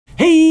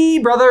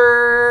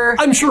brother!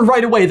 I'm sure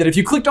right away that if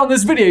you clicked on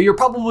this video, you're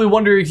probably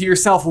wondering to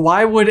yourself,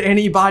 why would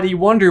anybody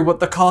wonder what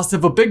the cost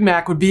of a Big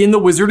Mac would be in the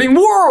Wizarding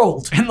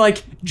World? And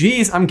like,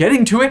 geez, I'm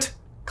getting to it.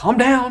 Calm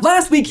down.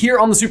 Last week here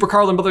on the Super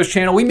Carlin Brothers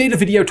channel, we made a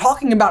video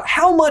talking about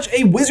how much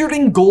a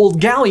Wizarding Gold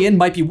Galleon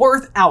might be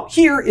worth out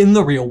here in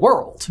the real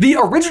world. The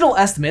original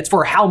estimates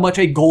for how much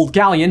a gold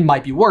galleon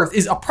might be worth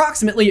is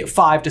approximately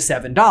 $5 to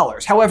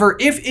 $7. However,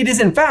 if it is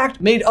in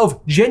fact made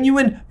of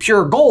genuine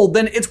pure gold,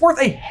 then it's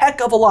worth a heck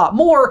of a lot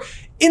more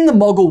in the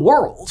Muggle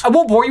world. I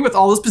won't bore you with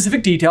all the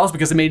specific details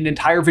because I made an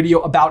entire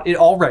video about it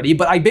already,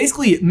 but I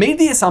basically made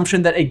the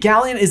assumption that a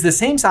galleon is the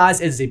same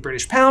size as a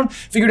British pound,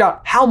 figured out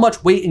how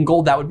much weight in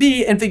gold that would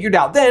be, and figured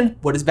out then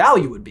what its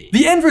value would be.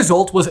 The end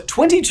result was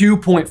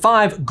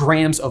 22.5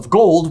 grams of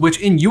gold,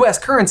 which in US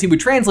currency would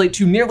translate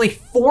to nearly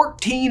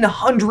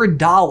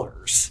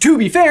 $1,400. To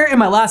be fair, in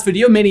my last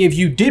video, many of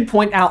you did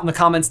point out in the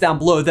comments down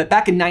below that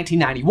back in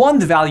 1991,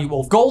 the value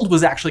of gold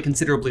was actually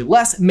considerably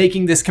less,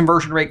 making this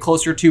conversion rate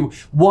closer to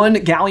one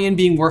galleon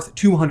being worth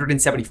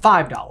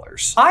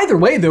 $275. Either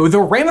way though, the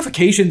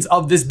ramifications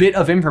of this bit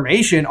of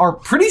information are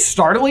pretty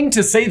startling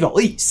to say the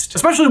least,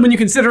 especially when you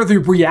consider the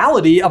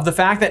reality of the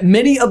fact that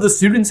many of the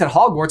students at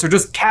Hogwarts are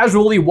just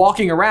casually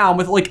walking around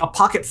with like a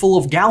pocket full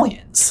of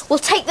galleons. We'll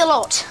take the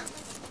lot.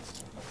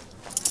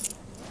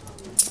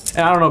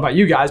 And I don't know about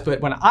you guys,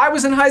 but when I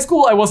was in high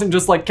school, I wasn't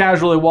just like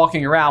casually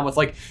walking around with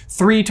like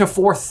 $3,000 to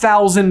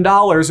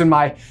 $4,000 in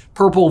my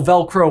purple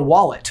Velcro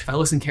wallet. If I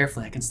listen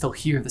carefully, I can still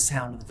hear the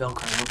sound of the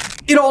Velcro opening.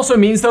 It also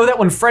means though that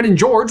when Fred and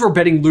George were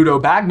betting Ludo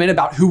Bagman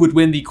about who would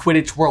win the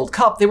Quidditch World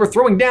Cup, they were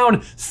throwing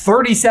down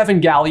 37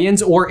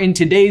 galleons, or in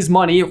today's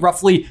money,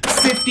 roughly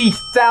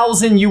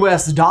 50,000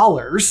 US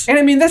dollars. And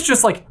I mean, that's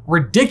just like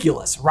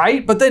ridiculous,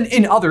 right? But then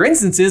in other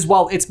instances,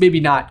 while it's maybe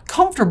not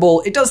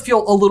comfortable, it does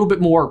feel a little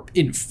bit more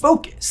in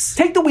focus.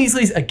 Take the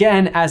Weasleys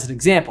again as an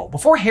example.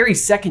 Before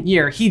Harry's second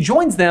year, he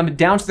joins them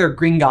down to their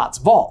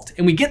Gringotts vault,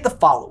 and we get the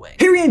following.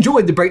 Harry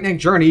enjoyed the breakneck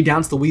journey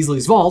down to the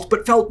Weasleys' vault,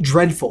 but felt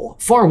dreadful,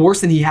 far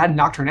worse than he had in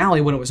Knockturn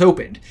Alley when it was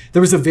opened.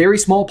 There was a very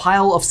small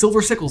pile of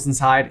silver sickles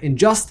inside and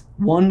just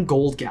one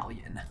gold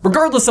galleon.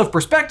 Regardless of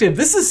perspective,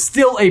 this is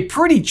still a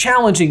pretty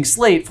challenging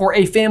slate for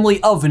a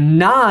family of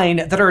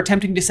 9 that are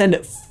attempting to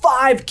send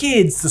 5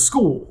 kids to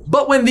school.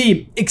 But when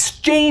the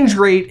exchange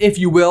rate, if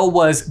you will,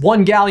 was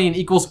 1 galleon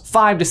equals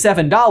 $5 to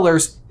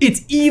 $7,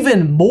 it's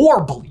even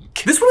more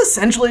bleak. This would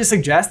essentially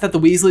suggest that the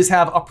Weasleys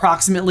have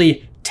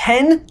approximately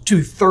 $10 to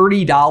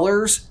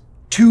 $30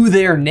 to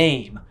their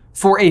name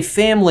for a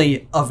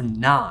family of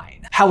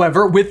 9.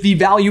 However, with the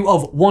value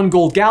of 1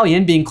 gold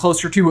galleon being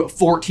closer to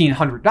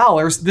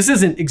 $1,400, this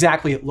isn't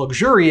exactly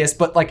luxurious,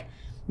 but like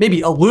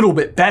maybe a little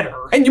bit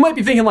better. And you might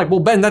be thinking like,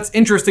 well, Ben, that's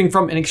interesting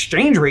from an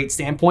exchange rate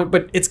standpoint,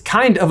 but it's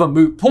kind of a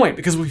moot point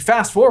because if we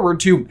fast forward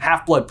to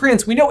Half-Blood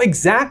Prince, we know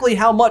exactly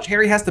how much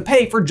Harry has to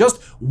pay for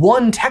just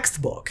 1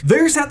 textbook.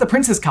 There sat the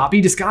Prince's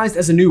copy disguised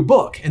as a new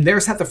book, and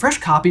there sat the fresh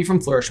copy from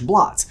Flourish and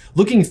Blotts,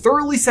 looking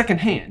thoroughly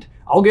secondhand.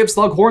 I'll give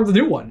Slughorn the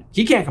new one.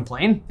 He can't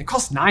complain. It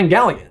costs 9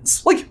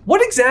 galleons. Like,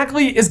 what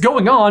exactly is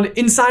going on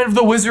inside of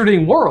the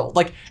Wizarding world?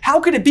 Like, how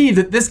could it be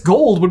that this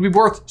gold would be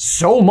worth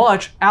so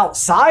much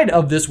outside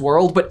of this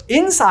world, but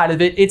inside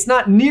of it, it's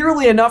not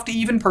nearly enough to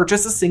even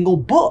purchase a single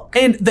book?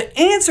 And the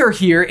answer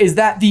here is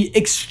that the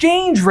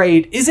exchange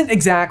rate isn't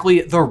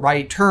exactly the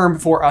right term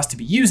for us to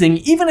be using,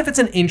 even if it's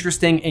an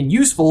interesting and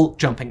useful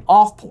jumping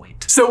off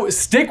point. So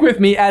stick with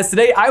me, as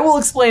today I will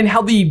explain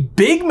how the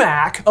Big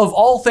Mac of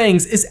all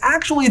things is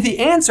actually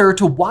the answer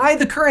to why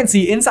the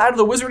currency inside of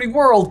the Wizarding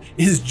world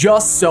is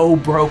just so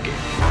broken.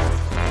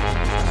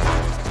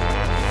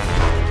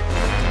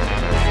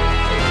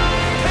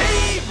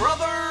 Hey,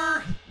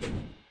 brother!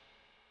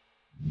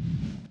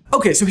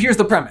 Okay, so here's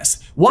the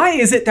premise. Why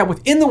is it that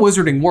within the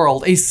Wizarding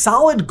world, a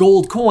solid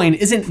gold coin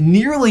isn't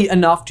nearly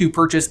enough to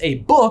purchase a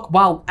book,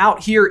 while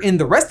out here in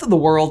the rest of the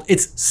world,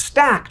 it's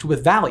stacked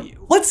with value?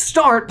 Let's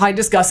start by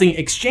discussing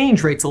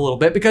exchange rates a little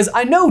bit, because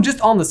I know just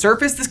on the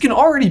surface, this can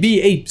already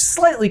be a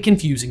slightly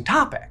confusing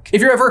topic.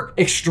 If you're ever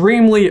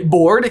extremely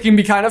bored, it can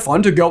be kind of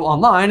fun to go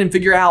online and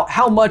figure out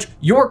how much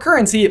your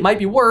currency might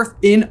be worth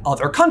in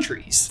other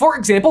countries. For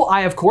example,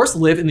 I of course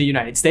live in the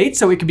United States,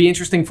 so it could be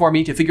interesting for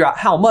me to figure out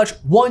how much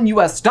 $1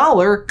 US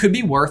could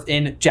be worth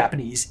in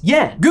Japanese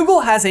yen.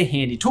 Google has a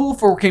handy tool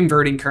for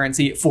converting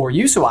currency for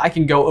you, so I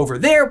can go over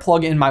there,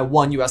 plug in my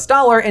 $1 US,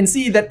 and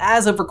see that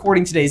as of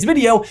recording today's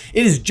video,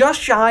 it is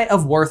just shy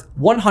of worth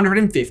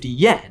 150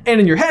 yen. And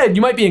in your head,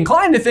 you might be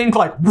inclined to think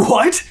like,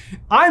 what?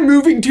 I'm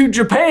moving to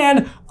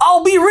Japan,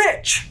 I'll be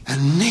rich.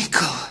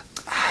 Nico,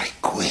 I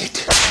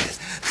quit.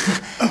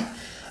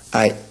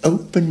 I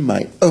opened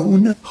my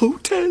own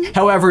hotel.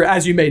 However,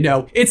 as you may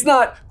know, it's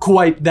not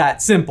quite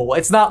that simple.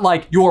 It's not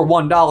like your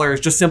 $1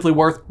 is just simply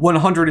worth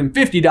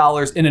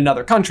 $150 in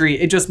another country.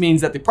 It just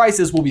means that the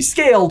prices will be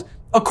scaled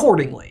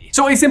accordingly.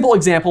 So a simple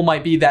example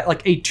might be that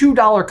like a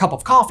 $2 cup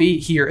of coffee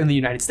here in the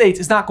United States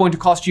is not going to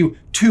cost you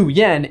 2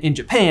 yen in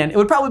Japan. It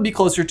would probably be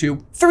closer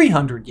to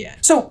 300 yen.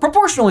 So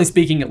proportionally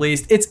speaking, at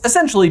least, it's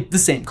essentially the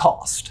same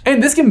cost.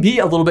 And this can be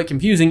a little bit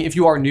confusing if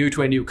you are new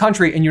to a new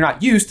country and you're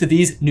not used to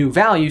these new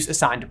values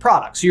assigned to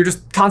products. So you're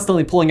just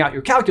constantly pulling out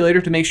your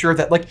calculator to make sure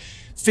that like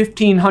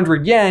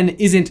 1,500 yen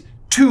isn't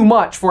too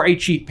much for a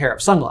cheap pair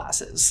of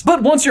sunglasses.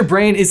 But once your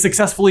brain is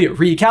successfully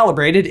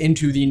recalibrated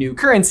into the new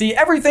currency,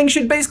 everything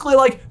should basically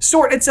like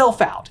sort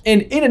itself out.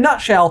 And in a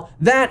nutshell,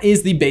 that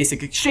is the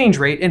basic exchange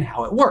rate and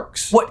how it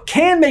works. What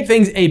can make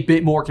things a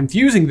bit more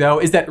confusing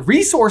though is that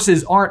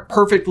resources aren't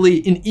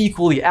perfectly and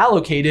equally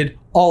allocated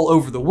all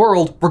over the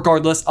world,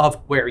 regardless of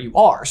where you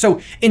are. So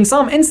in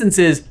some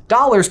instances,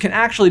 dollars can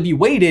actually be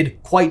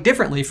weighted quite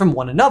differently from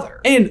one another.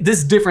 And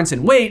this difference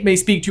in weight may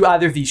speak to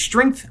either the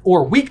strength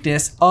or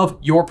weakness of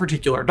your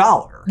particular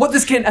dollar. What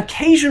this can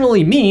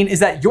occasionally mean is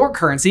that your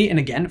currency, and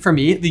again, for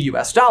me, the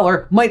US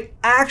dollar, might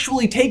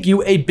actually take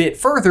you a bit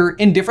further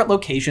in different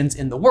locations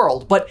in the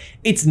world, but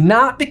it's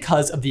not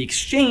because of the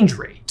exchange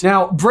rate.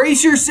 Now,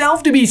 brace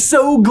yourself to be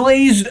so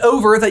glazed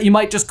over that you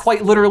might just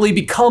quite literally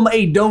become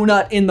a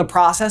donut in the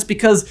process,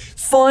 because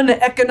fun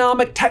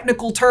economic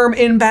technical term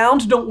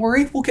inbound, don't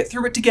worry, we'll get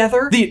through it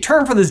together. The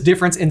term for this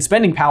difference in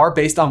spending power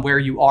based on where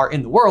you are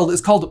in the world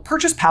is called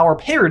purchase power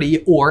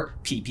parity, or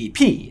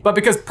PPP. But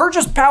because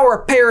purchase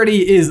power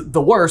parity is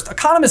the worst,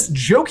 economists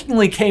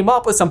jokingly came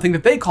up with something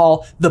that they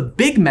call the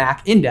Big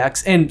Mac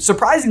Index, and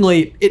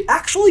surprisingly, it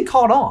actually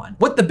caught on.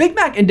 What the Big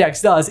Mac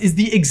Index does is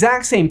the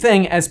exact same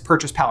thing as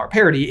purchase power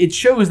parity. It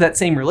shows that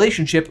same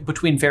relationship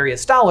between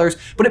various dollars,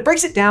 but it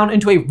breaks it down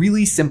into a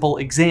really simple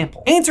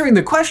example. Answering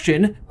the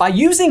question, by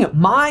using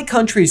my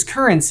country's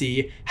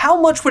currency,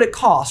 how much would it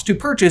cost to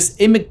purchase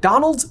a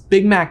McDonald's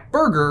Big Mac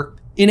burger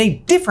in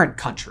a different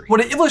country? What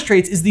it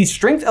illustrates is the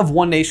strength of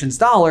one nation's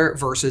dollar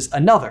versus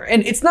another.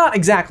 And it's not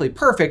exactly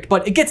perfect,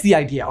 but it gets the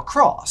idea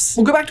across.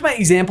 We'll go back to my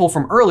example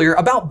from earlier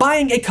about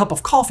buying a cup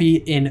of coffee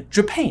in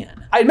Japan.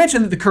 I had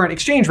mentioned that the current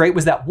exchange rate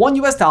was that one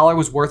US dollar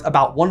was worth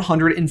about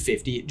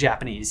 150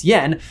 Japanese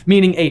yen,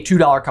 meaning a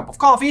 $2 cup of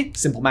coffee,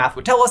 simple math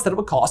would tell us that it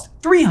would cost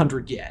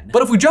 300 yen.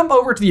 But if we jump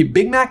over to the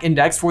Big Mac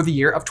Index for the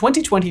year of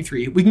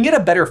 2023, we can get a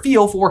better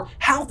feel for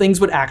how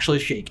things would actually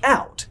shake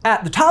out.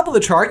 At the top of the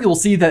chart, you'll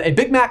see that a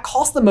Big Mac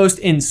costs the most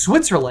in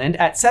Switzerland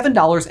at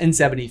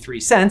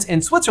 $7.73,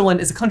 and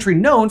Switzerland is a country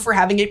known for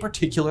having a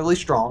particularly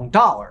strong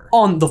dollar.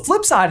 On the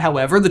flip side,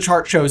 however, the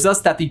chart shows us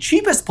that the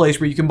cheapest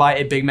place where you can buy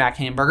a Big Mac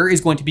hamburger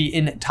is going to be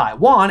in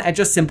Taiwan at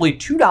just simply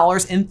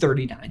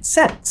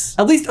 $2.39.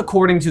 At least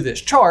according to this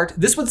chart,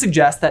 this would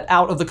suggest that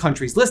out of the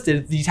countries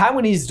listed, the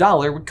Taiwanese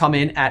dollar would come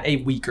in at a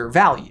weaker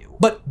value.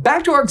 But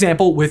back to our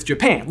example with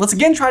Japan. Let's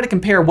again try to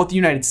compare what the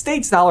United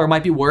States dollar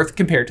might be worth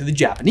compared to the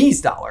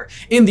Japanese dollar.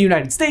 In the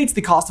United States,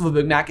 the cost of a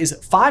Big Mac is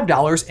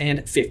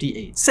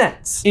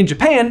 $5.58. In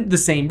Japan, the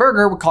same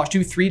burger would cost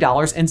you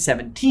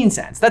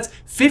 $3.17. That's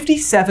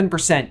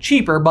 57%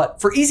 cheaper,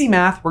 but for easy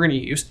math, we're gonna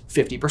use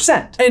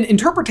 50%. An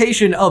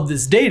interpretation of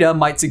this data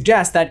might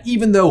suggest that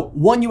even though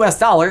one US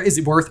dollar is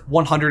worth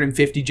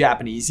 150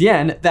 Japanese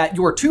yen, that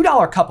your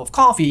 $2 cup of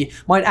coffee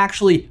might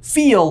actually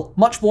feel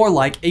much more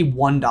like a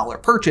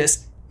 $1 purchase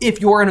if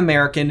you're an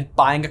American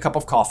buying a cup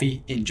of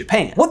coffee in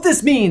Japan. What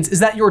this means is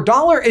that your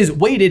dollar is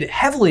weighted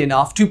heavily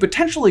enough to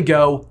potentially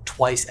go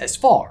twice as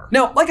far.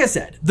 Now, like I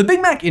said, the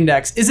Big Mac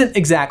Index isn't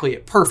exactly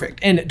perfect,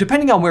 and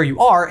depending on where you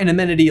are, an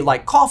amenity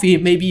like coffee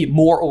may be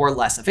more or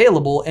less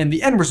available, and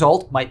the end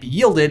result might be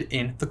yielded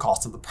in the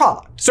cost of the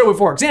product. So if,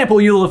 for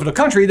example, you live in a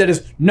country that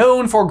is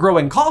known for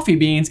growing coffee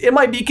beans, it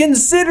might be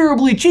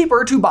considerably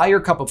cheaper to buy your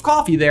cup of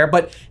coffee there,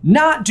 but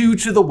not due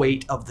to the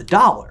weight of the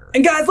dollar.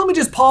 And guys, let me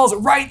just pause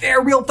right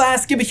there real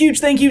fast, give a huge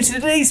thank you to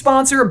today's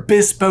sponsor,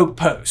 Bespoke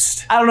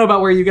Post. I don't know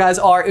about where you guys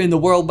are in the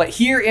world, but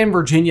here in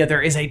Virginia,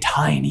 there is a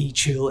tiny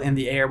chill in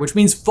the air, which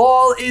means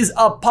fall is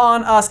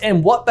upon us.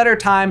 And what better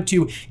time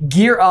to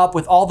gear up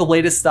with all the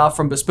latest stuff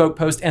from Bespoke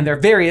Post and their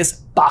various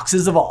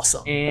boxes of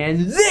awesome.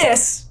 And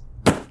this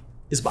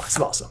is Box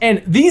of Awesome.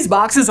 And these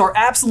boxes are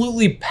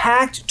absolutely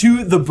packed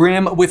to the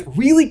brim with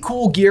really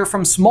cool gear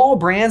from small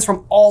brands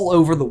from all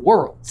over the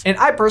world. And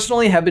I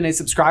personally have been a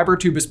subscriber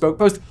to Bespoke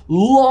Post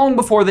long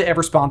before they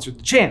ever sponsored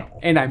the channel.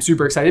 And I'm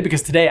super excited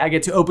because today I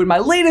get to open my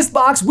latest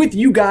box with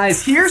you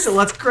guys here. So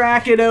let's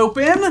crack it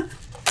open.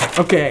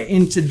 Okay,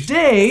 in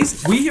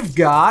today's, we have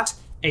got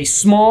a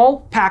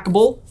small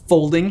packable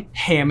folding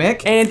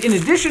hammock. And in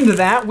addition to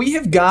that, we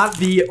have got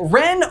the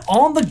Ren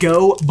On The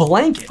Go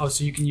blanket. Oh,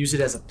 so you can use it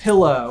as a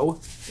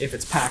pillow if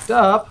it's packed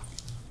up,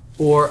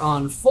 or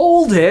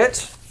unfold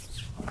it.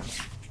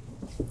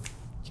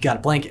 You got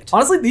a blanket.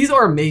 Honestly, these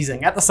are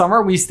amazing. At the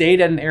summer, we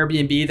stayed at an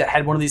Airbnb that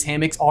had one of these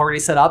hammocks already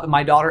set up, and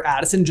my daughter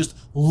Addison just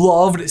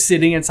loved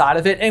sitting inside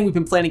of it, and we've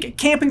been planning a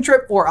camping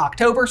trip for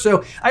October,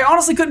 so I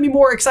honestly couldn't be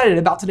more excited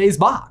about today's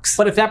box.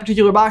 But if that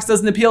particular box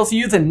doesn't appeal to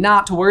you, then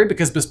not to worry,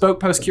 because Bespoke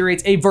Post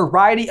curates a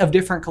variety of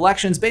different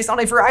collections based on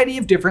a variety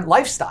of different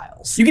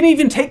lifestyles. You can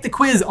even take the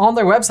quiz on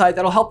their website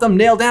that'll help them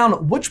nail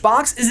down which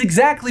box is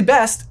exactly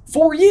best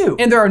for you.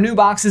 And there are new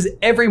boxes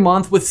every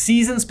month with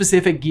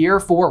season-specific gear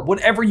for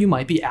whatever you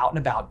might be out and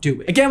about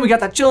doing. Again, we got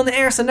that chill in the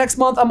air, so next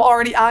month I'm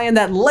already eyeing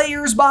that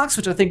layers box,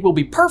 which I think will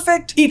be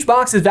perfect. Each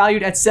box is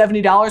valued at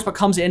 $70, but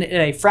comes in at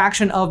a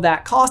fraction of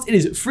that cost. It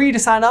is free to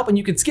sign up, and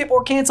you can skip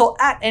or cancel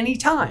at any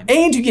time.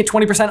 And you get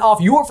 20% off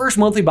your first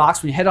monthly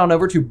box when you head on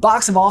over to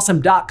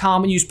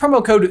boxofawesome.com and use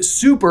promo code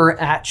SUPER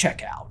at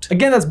checkout.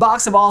 Again, that's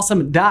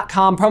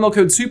boxofawesome.com, promo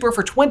code SUPER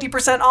for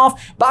 20%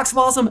 off.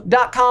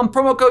 Boxofawesome.com,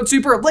 promo code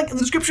SUPER, link in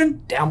the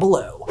description down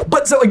below.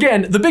 But so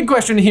again, the big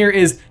question here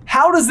is,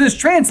 how does this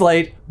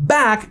translate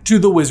back to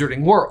the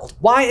wizarding world?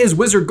 Why is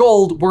wizard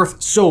gold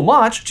worth so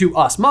much to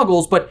us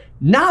muggles, but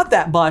not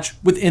that much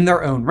within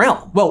their own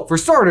realm? Well, for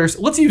starters,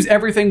 let's use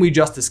everything we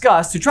just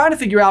discussed to try to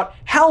figure out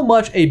how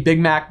much a Big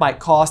Mac might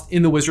cost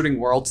in the wizarding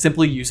world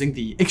simply using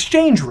the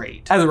exchange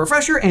rate. As a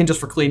refresher, and just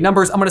for clean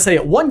numbers, I'm gonna say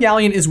 1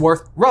 galleon is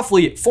worth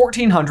roughly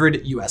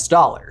 $1,400 US.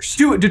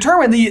 To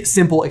determine the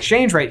simple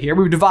exchange rate here,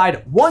 we would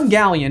divide 1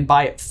 galleon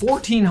by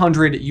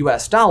 $1,400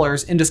 US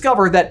and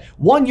discover that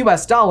 $1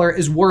 US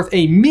is worth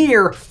a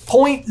mere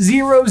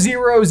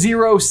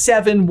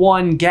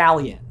 0.00071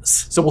 galleons.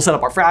 So we'll set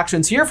up our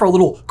fractions here for a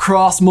little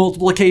cross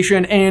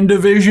multiplication and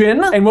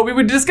division. And what we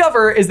would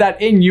discover is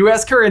that in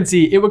US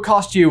currency, it would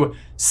cost you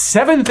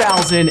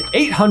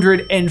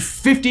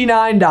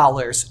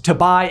 $7,859 to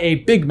buy a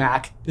Big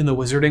Mac in the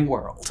wizarding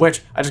world.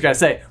 Which, I just gotta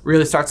say,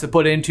 really starts to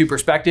put into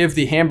perspective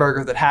the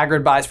hamburger that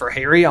Hagrid buys for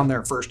Harry on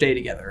their first day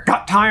together.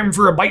 "Got time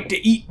for a bite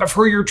to eat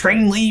before your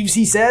train leaves,"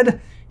 he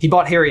said. He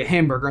bought Harry a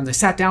hamburger and they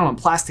sat down on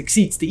plastic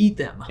seats to eat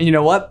them. And you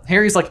know what?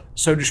 Harry's like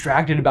so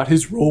distracted about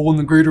his role in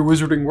the greater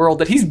wizarding world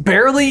that he's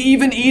barely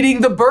even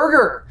eating the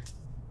burger.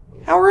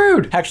 How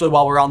rude. Actually,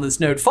 while we're on this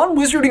note, fun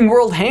Wizarding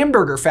World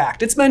hamburger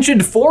fact. It's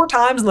mentioned 4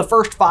 times in the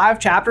first 5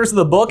 chapters of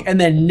the book and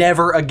then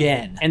never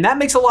again. And that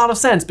makes a lot of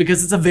sense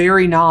because it's a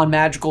very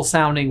non-magical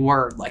sounding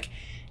word, like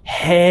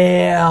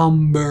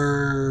hamburger.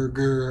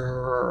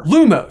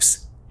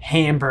 Lumos,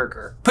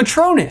 hamburger.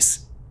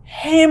 Patronus,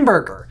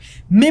 hamburger.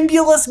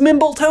 Mimbulus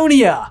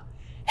Mimbletonia,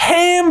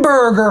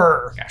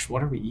 hamburger. Gosh,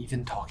 what are we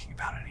even talking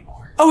about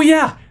anymore? Oh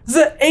yeah,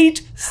 the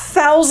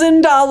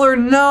 $8,000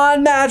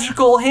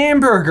 non-magical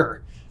hamburger.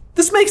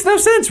 This makes no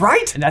sense,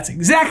 right? And that's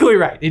exactly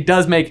right. It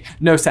does make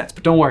no sense,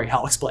 but don't worry,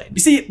 I'll explain. You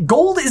see,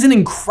 gold is an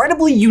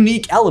incredibly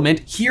unique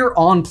element here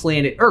on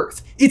planet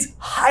Earth. It's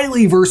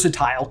highly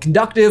versatile,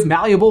 conductive,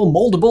 malleable,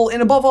 moldable,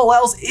 and above all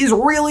else, is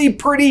really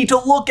pretty to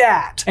look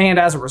at. And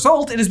as a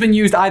result, it has been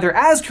used either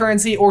as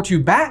currency or to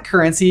back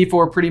currency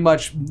for pretty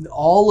much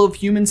all of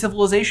human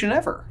civilization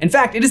ever. In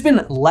fact, it has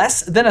been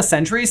less than a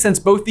century since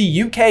both the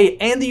UK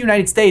and the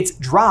United States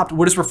dropped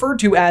what is referred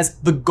to as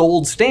the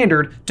gold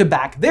standard to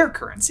back their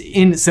currency.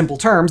 In simple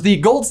terms, the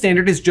gold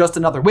standard is just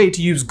another way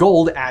to use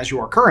gold as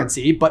your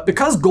currency, but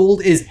because gold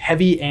is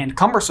heavy and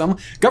cumbersome,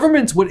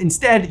 governments would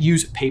instead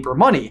use paper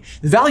money,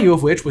 the value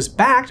of which was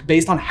backed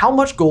based on how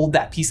much gold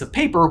that piece of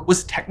paper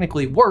was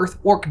technically worth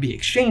or could be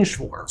exchanged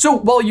for. So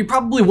while you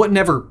probably would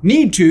never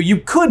need to, you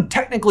could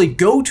technically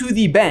go to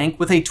the bank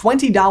with a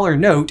 $20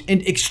 note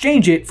and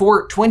exchange it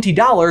for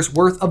 $20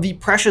 worth of the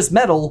precious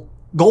metal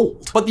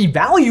gold. But the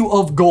value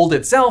of gold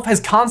itself has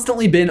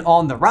constantly been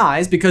on the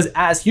rise because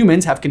as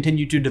humans have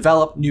continued to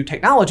develop new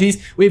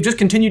technologies, we've just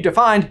continued to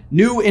find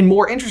new and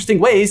more interesting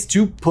ways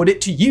to put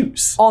it to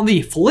use. On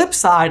the flip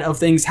side of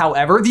things,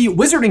 however, the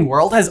wizarding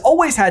world has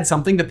always had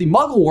something that the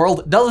muggle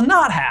world does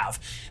not have.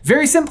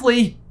 Very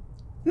simply,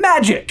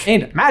 magic.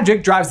 And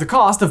magic drives the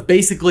cost of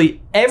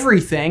basically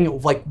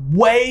everything like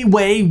way,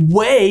 way,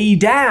 way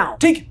down.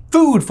 Take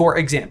food, for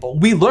example.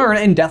 We learn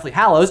in Deathly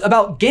Hallows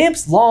about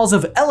Gamp's laws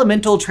of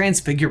elemental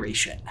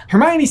transfiguration.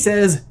 Hermione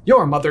says,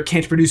 "Your mother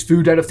can't produce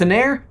food out of thin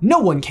air. No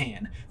one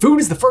can. Food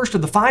is the first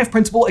of the 5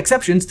 principal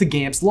exceptions to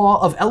Gamp's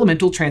law of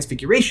elemental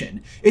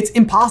transfiguration. It's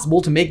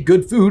impossible to make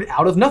good food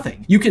out of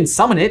nothing. You can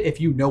summon it if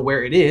you know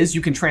where it is,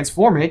 you can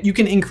transform it, you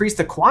can increase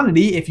the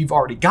quantity if you've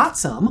already got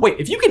some." Wait,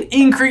 if you can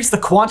increase the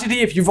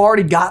quantity if you've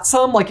already got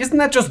some, like isn't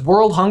that just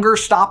world hunger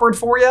stoppered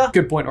for you?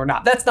 Good point or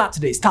not, that's not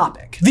today's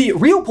topic. The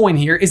real point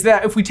here is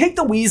that if we take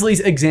the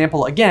Weasleys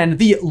example again,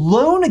 the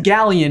lone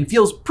galleon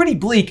feels pretty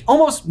bleak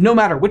almost no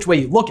matter which way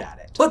you look at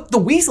it. But the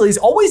Weasleys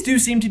always do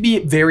seem to be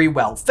very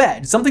well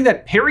fed, something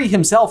that Harry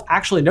himself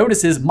actually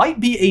notices might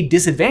be a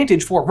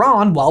disadvantage for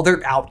Ron while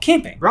they're out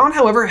camping. Ron,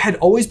 however, had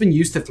always been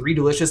used to 3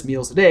 delicious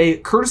meals a day,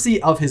 courtesy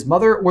of his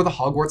mother or the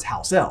Hogwarts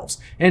house elves,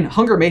 and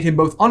hunger made him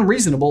both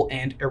unreasonable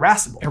and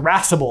irascible.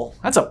 Irascible,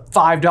 that's a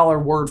 $5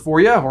 word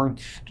for you, or in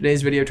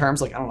today's video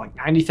terms, like, I don't know, like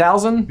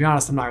 90,000? To be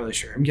honest, I'm not really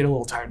sure. I'm getting a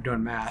little tired of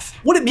doing math.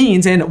 What it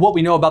means, and what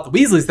we know about the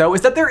Weasleys though,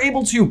 is that they're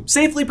able to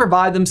safely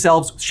provide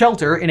themselves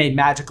shelter in a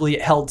magically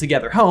held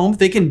together home.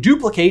 They can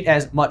duplicate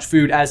as much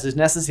food as is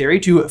necessary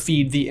to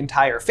feed the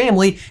entire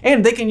family,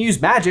 and they can use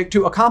magic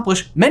to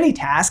accomplish many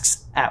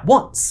tasks at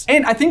once.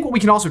 And I think what we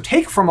can also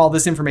take from all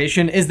this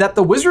information is that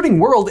the wizarding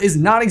world is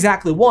not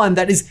exactly one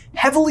that is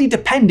heavily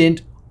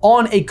dependent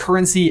on a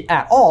currency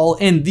at all,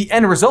 and the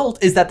end result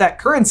is that that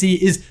currency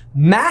is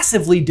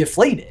massively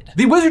deflated.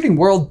 The wizarding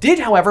world did,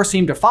 however,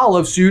 seem to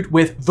follow suit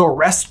with the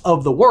rest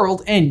of the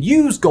world and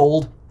use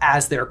gold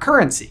as their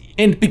currency.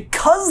 And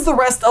because the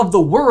rest of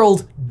the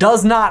world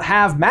does not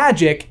have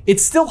magic,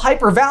 it's still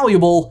hyper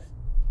valuable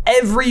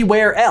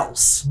everywhere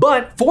else.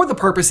 But for the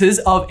purposes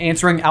of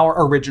answering our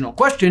original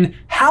question,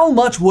 how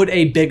much would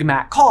a Big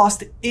Mac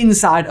cost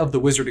inside of the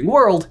Wizarding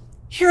World?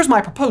 Here's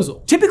my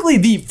proposal. Typically,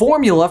 the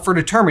formula for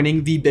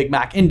determining the Big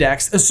Mac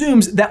index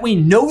assumes that we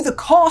know the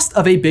cost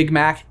of a Big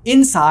Mac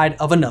inside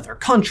of another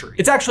country.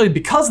 It's actually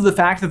because of the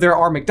fact that there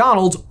are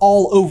McDonald's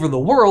all over the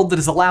world that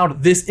has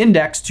allowed this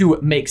index to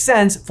make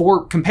sense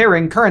for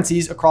comparing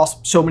currencies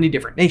across so many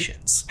different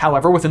nations.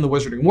 However, within the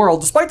Wizarding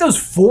World, despite those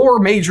 4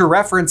 major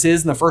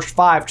references in the first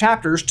 5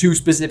 chapters to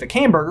specific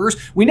hamburgers,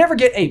 we never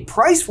get a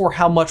price for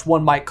how much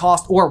one might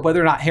cost or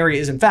whether or not Harry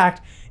is in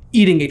fact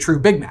eating a true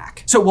Big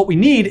Mac. So what we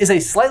need is a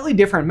slightly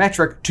different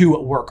metric to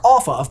work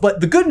off of, but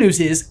the good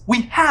news is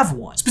we have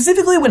one.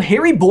 Specifically, when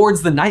Harry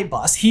boards the night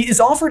bus, he is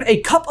offered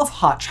a cup of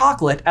hot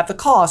chocolate at the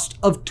cost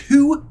of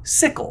 2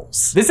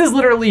 sickles. This is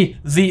literally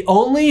the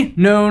only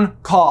known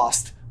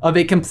cost of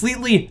a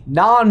completely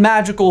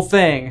non-magical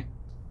thing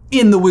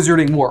in the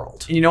Wizarding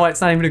World. And you know what?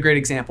 It's not even a great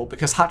example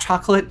because hot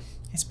chocolate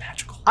is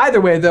magical.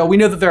 Either way, though, we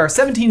know that there are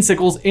 17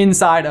 sickles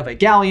inside of a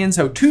galleon,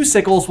 so 2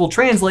 sickles will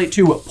translate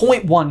to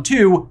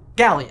 0.12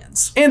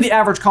 galleons. And the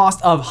average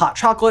cost of hot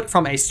chocolate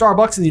from a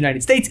Starbucks in the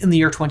United States in the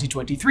year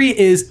 2023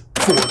 is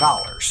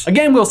 $4.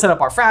 Again, we'll set up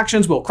our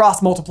fractions, we'll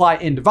cross multiply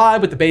and divide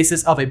with the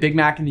basis of a Big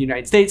Mac in the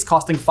United States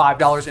costing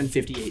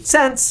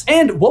 $5.58.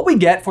 And what we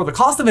get for the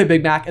cost of a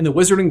Big Mac in the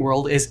Wizarding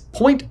World is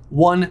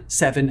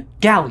 0.17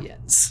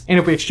 galleons. And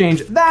if we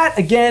exchange that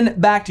again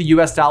back to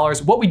US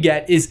dollars, what we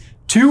get is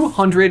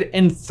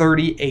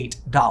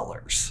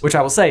 $238, which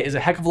I will say is a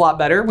heck of a lot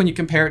better when you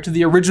compare it to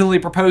the originally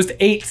proposed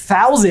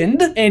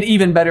 $8,000, and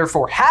even better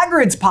for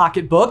Hagrid's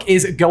pocketbook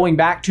is going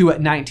back to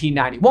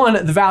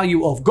 1991, the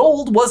value of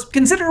gold was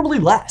considerably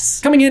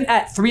less, coming in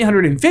at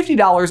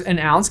 $350 an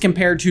ounce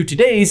compared to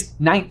today's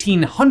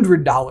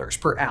 $1,900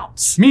 per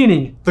ounce.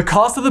 Meaning the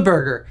cost of the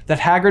burger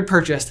that Hagrid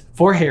purchased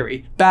for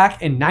Harry back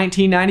in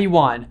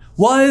 1991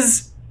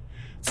 was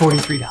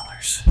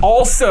 $43.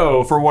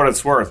 Also, for what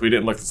it's worth, we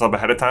didn't look this up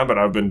ahead of time, but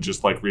I've been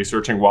just like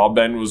researching while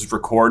Ben was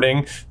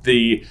recording.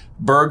 The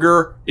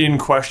burger in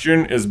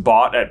question is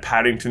bought at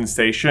Paddington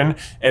Station,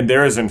 and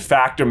there is in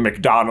fact a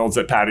McDonald's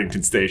at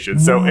Paddington Station.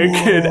 So it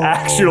could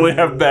actually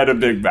have been a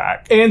Big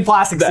Mac. In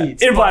plastic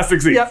seats. In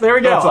plastic seats. Yep, there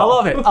we go. That's I all.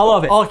 love it. I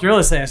love it. All I can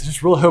really say is I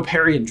just really hope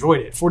Harry enjoyed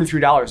it.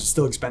 $43 is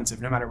still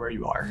expensive no matter where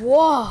you are.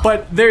 Whoa.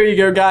 But there you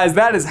go, guys.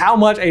 That is how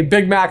much a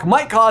Big Mac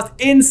might cost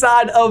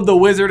inside of the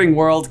Wizarding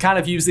World, kind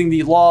of using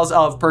the laws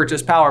of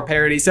purchase power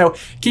parity. So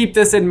keep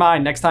this in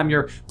mind next time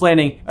you're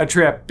planning a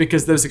trip,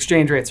 because those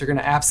exchange rates are going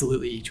to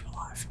absolutely eat you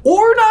alive.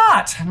 Or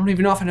not! I don't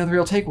even know if I know the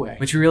real takeaway.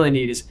 What you really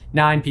need is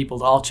 9 people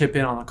to all chip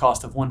in on the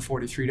cost of one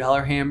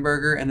 $43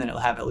 hamburger, and then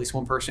it'll have at least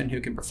one person who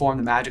can perform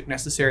the magic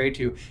necessary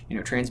to,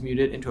 transmute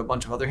it into a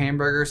bunch of other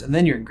hamburgers, and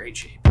then you're in great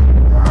shape.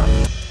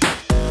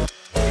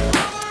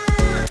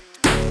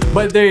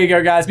 But there you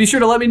go, guys. Be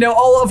sure to let me know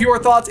all of your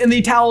thoughts in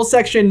the towel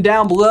section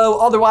down below.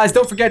 Otherwise,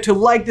 don't forget to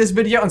like this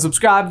video and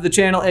subscribe to the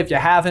channel if you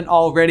haven't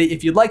already.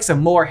 If you'd like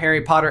some more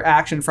Harry Potter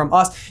action from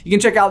us, you can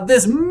check out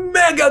this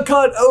mega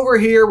cut over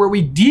here where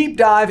we deep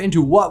dive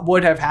into what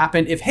would have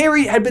happened if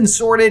Harry had been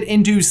sorted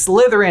into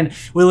Slytherin.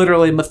 We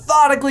literally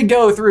methodically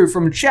go through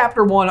from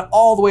chapter 1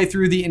 all the way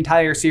through the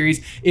entire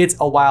series. It's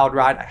a wild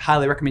ride. I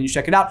highly recommend you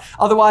check it out.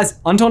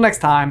 Otherwise, until next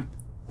time,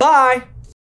 bye.